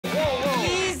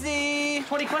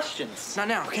20 questions. Not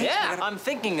now, okay? Yeah, I'm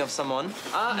thinking of someone.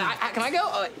 Can I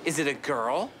go? Is it a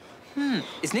girl?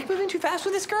 Is Nick moving too fast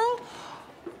with this girl?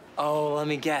 Oh, let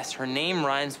me guess. Her name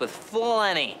rhymes with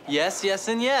Flenny. Yes, yes,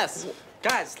 and yes.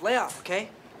 Guys, lay off, okay?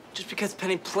 Just because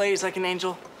Penny plays like an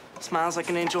angel, smiles like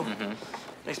an angel,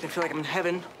 makes me feel like I'm in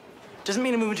heaven, doesn't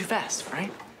mean I'm moving too fast, right?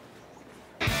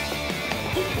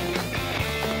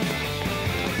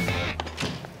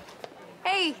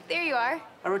 Hey, there you are.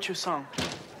 I wrote you a song.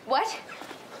 What?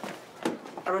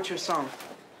 I wrote you a song.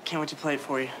 Can't wait to play it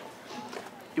for you.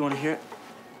 You want to hear it?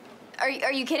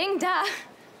 Are you kidding? Duh.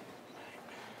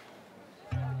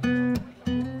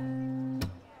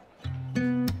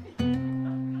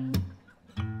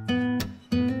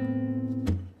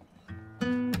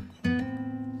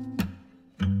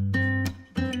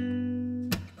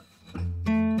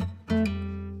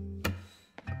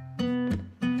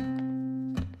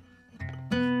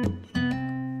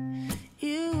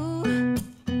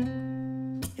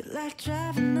 Like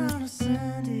driving on a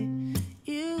Sunday,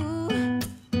 you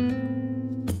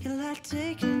like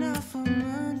taking off on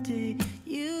Monday,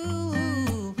 you're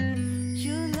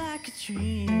like a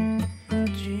dream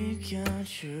come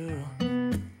true.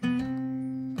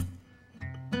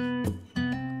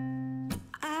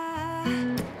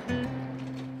 I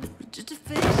just a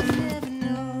face you never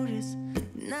noticed.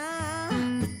 Now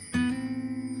I'm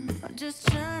just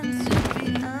trying to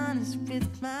be honest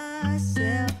with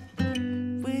myself.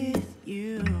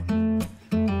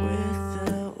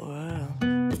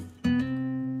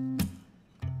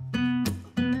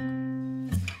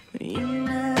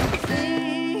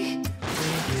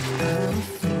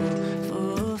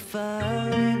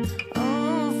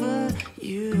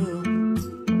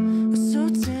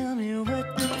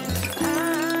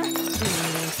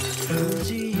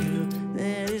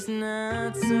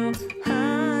 Not so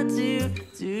hard to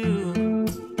do.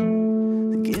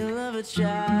 Give love a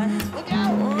try. Look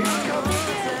out! One more time.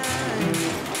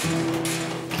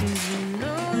 'Cause you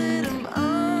know that I'm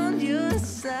on your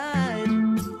side.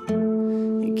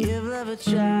 Give love a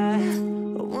try.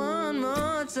 One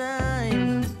more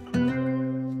time.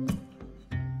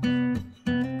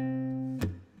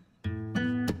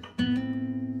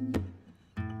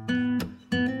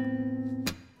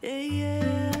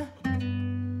 Yeah.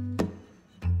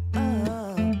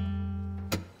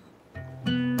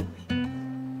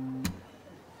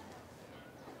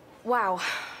 Wow,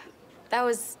 that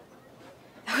was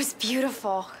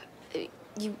beautiful.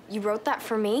 You wrote that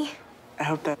for me? I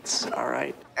hope that's all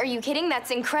right. Are you kidding?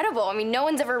 That's incredible. I mean, no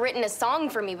one's ever written a song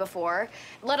for me before,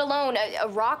 let alone a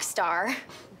rock star.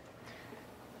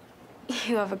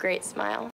 You have a great smile.